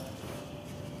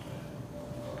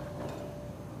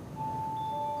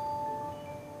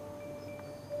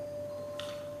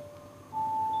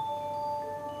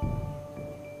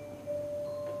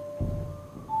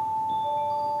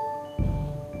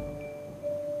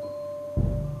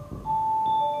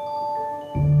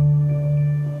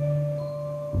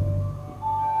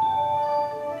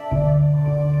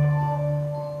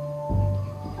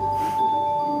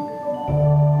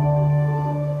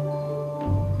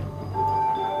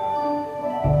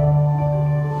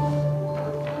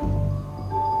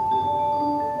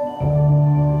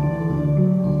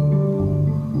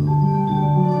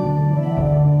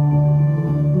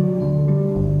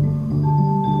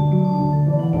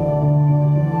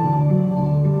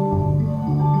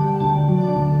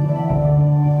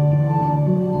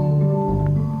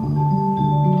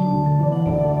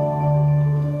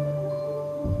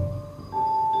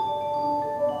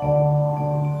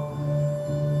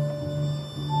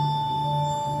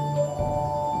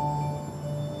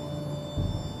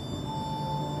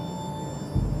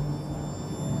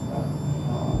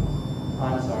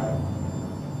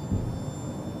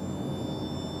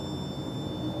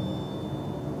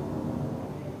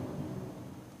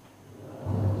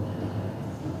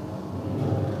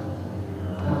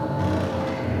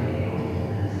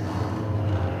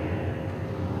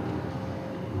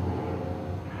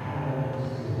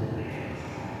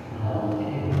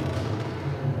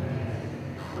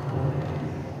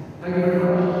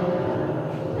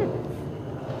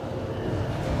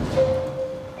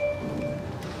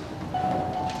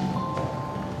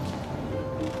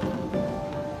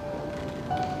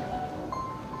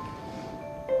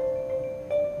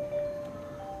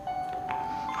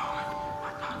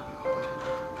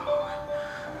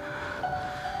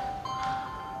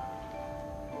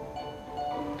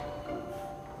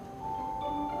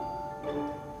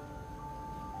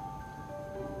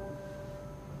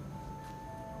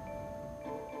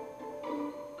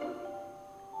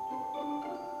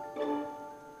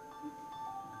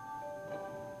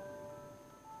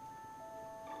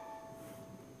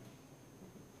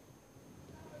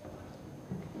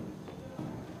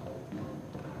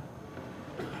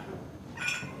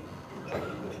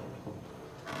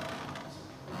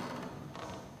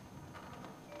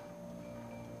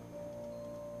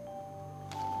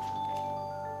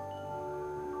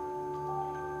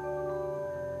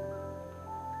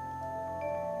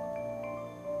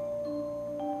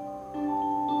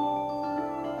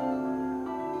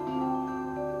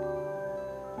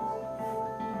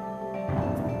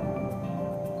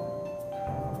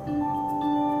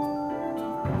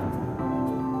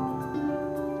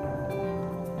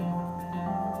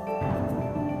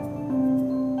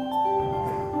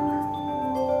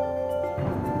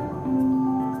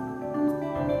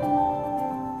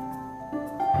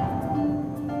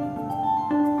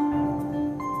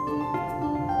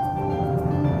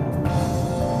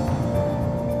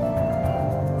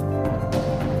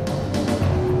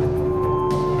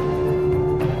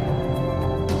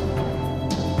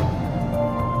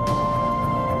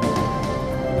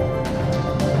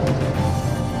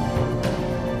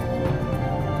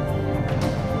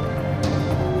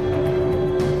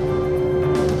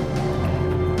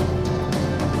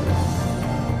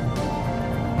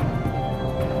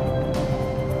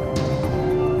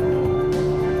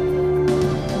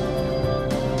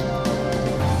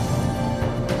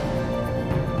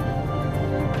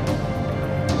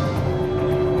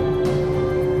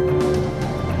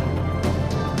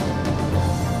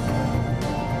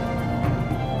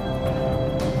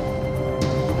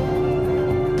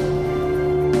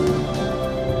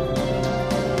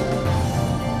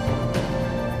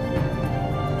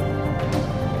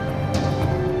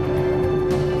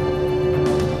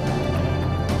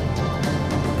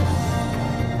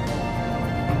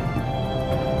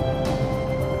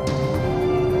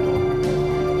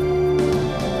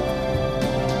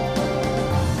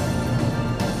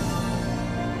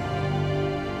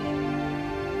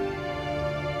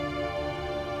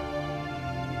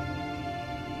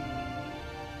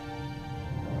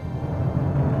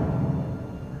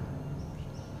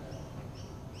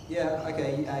 Yeah,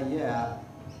 okay, yeah.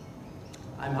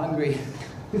 I'm hungry.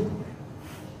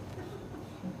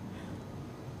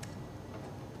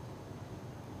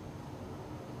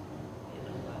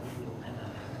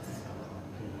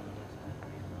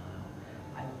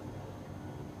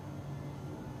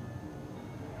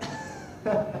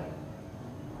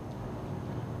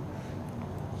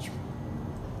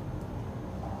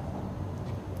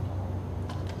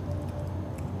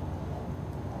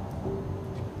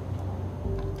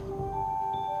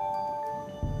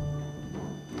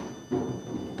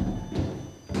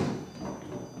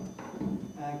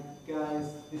 Guys,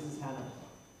 this is Hannah.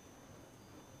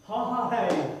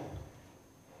 Hi!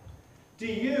 Do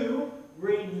you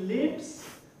read lips?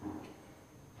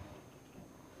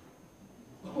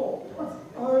 Oh,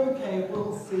 okay,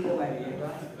 we'll see you later,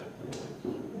 right?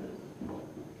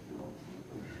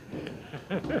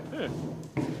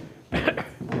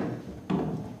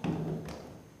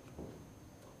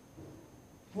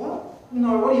 What?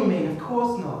 No, what do you mean? Of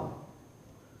course not.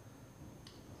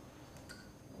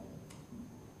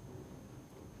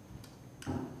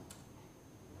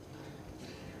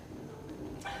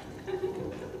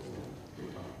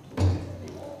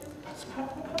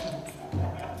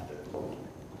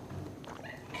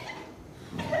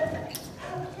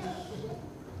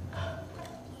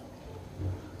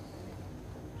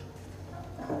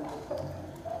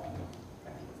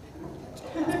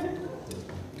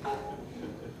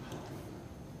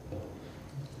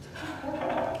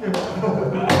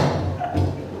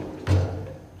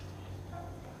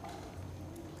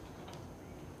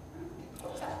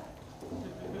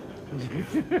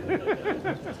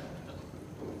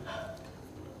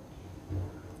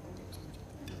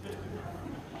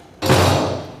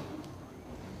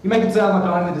 You make it sound like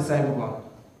I'm the disabled one.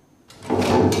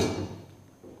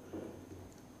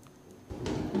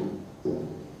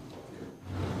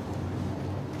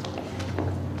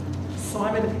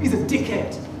 Simon is a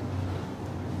dickhead.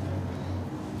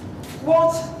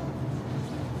 What?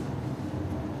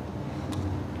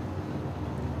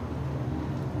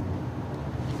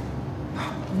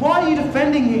 Why are you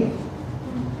defending him?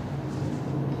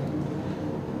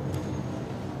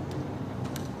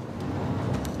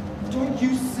 Don't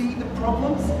you see the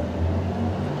problems?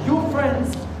 Your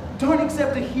friends don't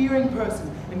accept a hearing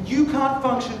person, and you can't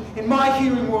function in my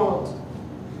hearing world.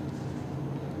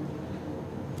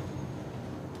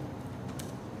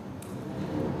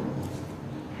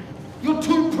 You're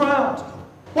too proud.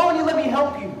 Why won't you let me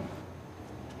help you?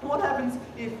 What happens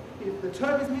if the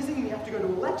term is missing and you have to go to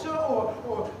a lecture, or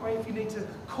if you need to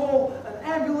call an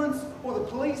ambulance or the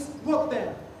police? What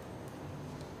then?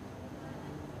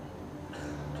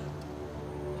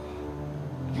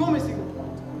 You're missing the point.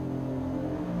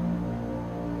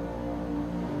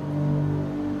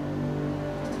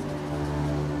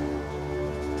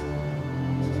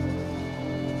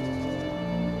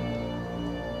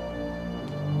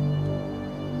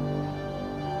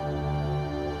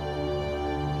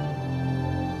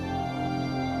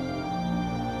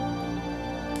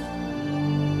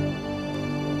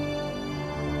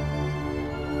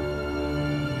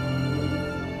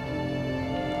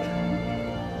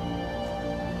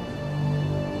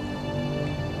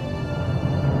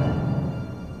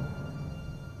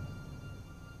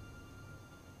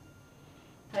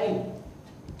 Hey,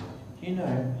 you know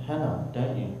Hannah,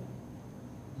 don't you?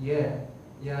 Yeah,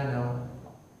 I know.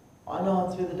 I know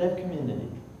her through the deaf community.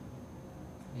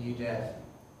 Are you deaf?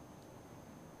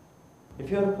 If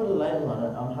you were to put a label on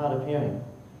it, I'm hard of hearing.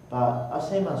 But I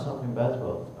see myself in both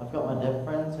worlds. I've got my deaf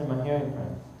friends and my hearing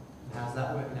friends. How's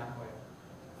that working out for you?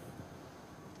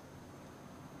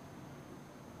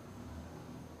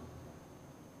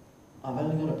 I've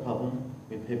only got a problem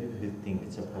with people who think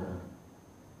it's a problem.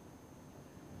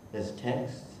 There's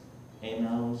texts,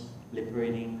 emails, lip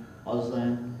reading,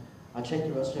 Auslan. I check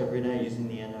the roster every day using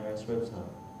the NRS website.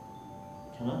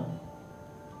 Can I?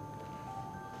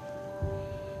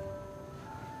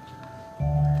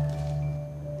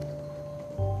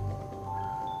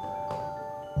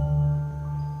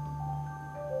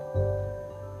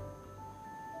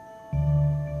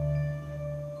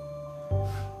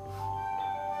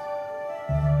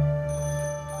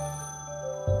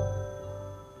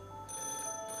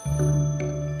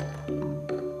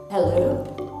 Hello?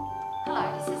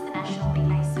 Hello, this is the National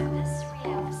Relay Service.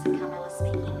 Relay Officer Carmela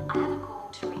speaking. I have a call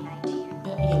to relay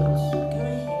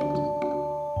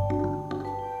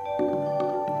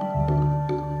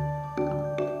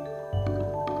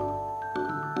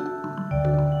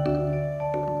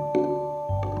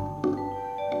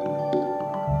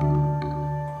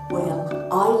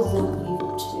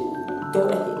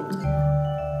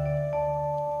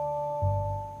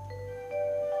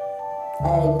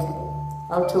Okay,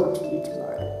 I'll talk to you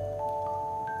tomorrow.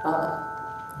 Bye.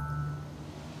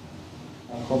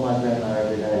 I call my grandma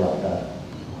every day like that.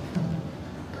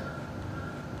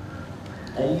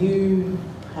 Are you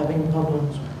having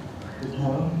problems with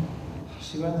Hannah?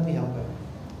 She won't let me help her.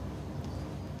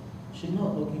 She's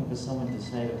not looking for someone to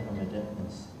save her from her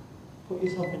deafness. Put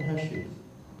yourself in her shoes.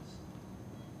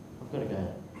 I've got to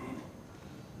go.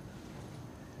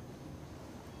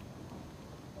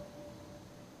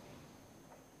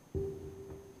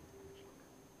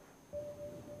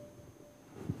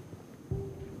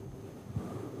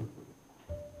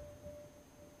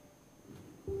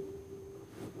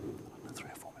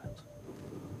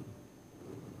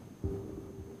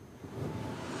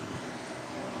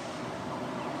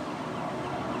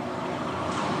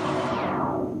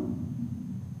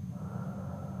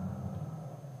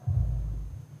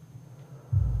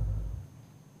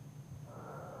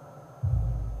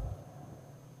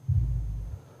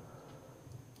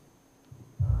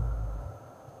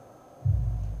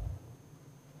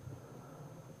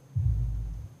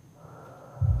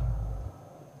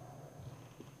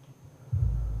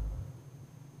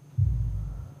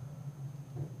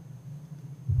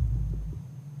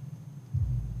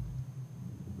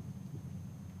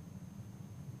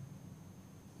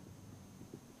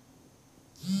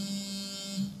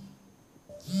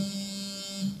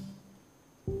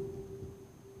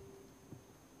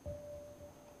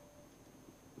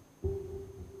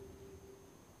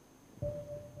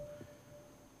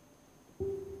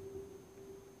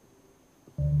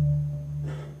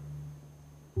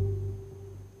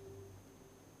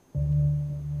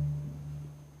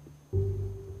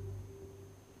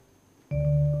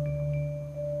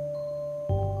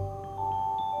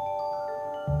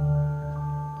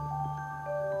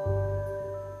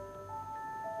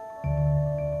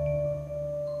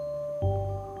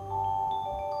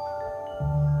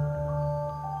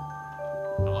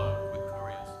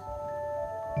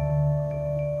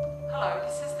 Hello,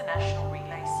 this is the National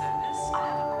Relay Service. I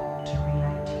have a call to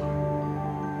relay to you.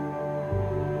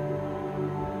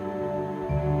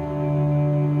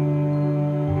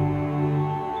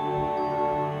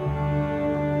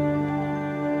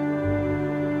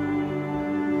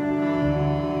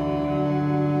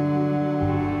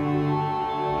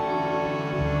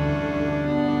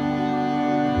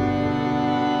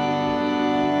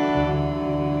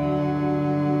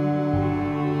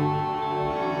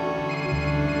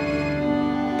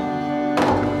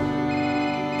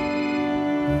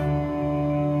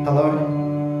 Hello?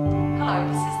 Hello,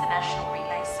 this is the National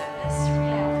Relay Service.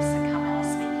 Relay Officer Carmela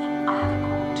speaking. I have a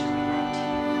call to relay to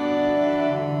you.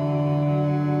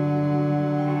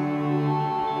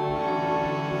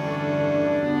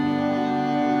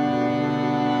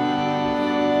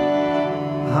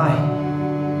 Hi.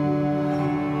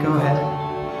 Go ahead.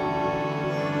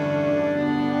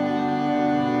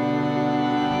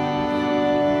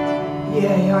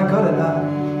 Yeah, I got it.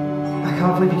 I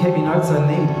can't believe you kept your notes so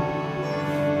neat.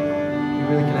 You're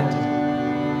really connected.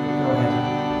 Go ahead.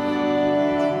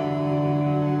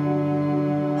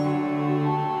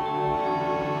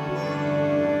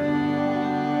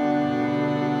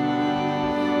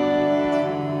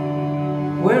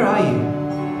 Where are you?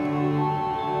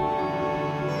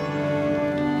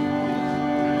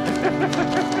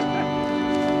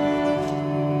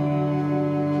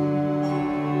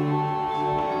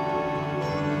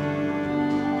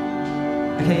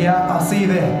 Okay, yeah, I'll see you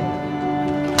there.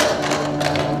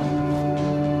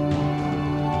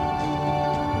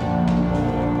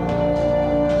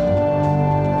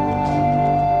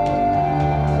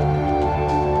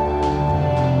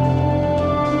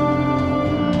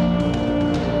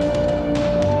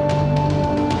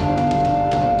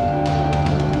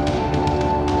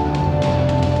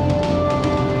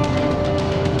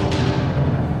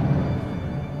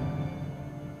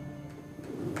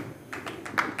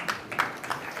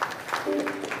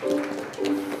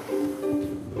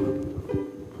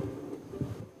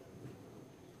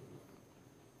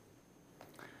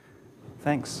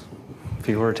 Thanks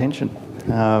for your attention.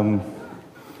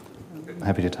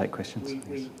 Happy to take questions.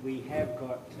 We have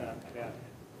got about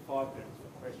 5 minutes for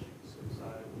questions, so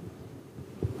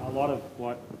a lot of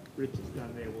what Richard's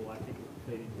done there will, I think,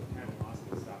 feed into the panel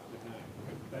asking this afternoon.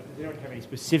 But does anyone have any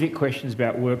specific questions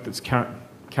about work that's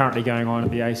currently going on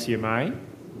at the ACMA?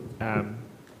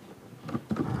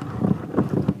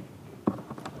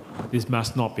 This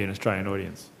must not be an Australian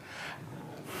audience.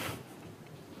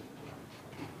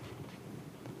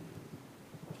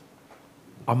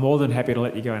 I'm more than happy to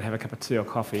let you go and have a cup of tea or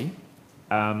coffee.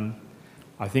 I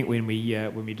I think when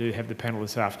we do have the panel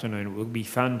this afternoon, it will be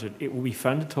fun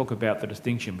to talk about the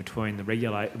distinction between a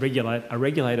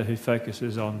regulator who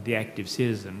focuses on the active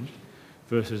citizen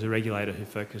versus a regulator who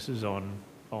focuses on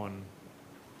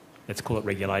let's call it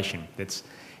regulation. It's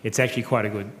actually quite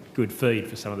a good feed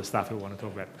for some of the stuff we want to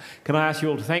talk about. Can I ask you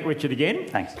all to thank Richard again?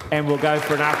 Thanks. And we'll go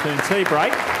for an afternoon tea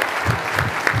break.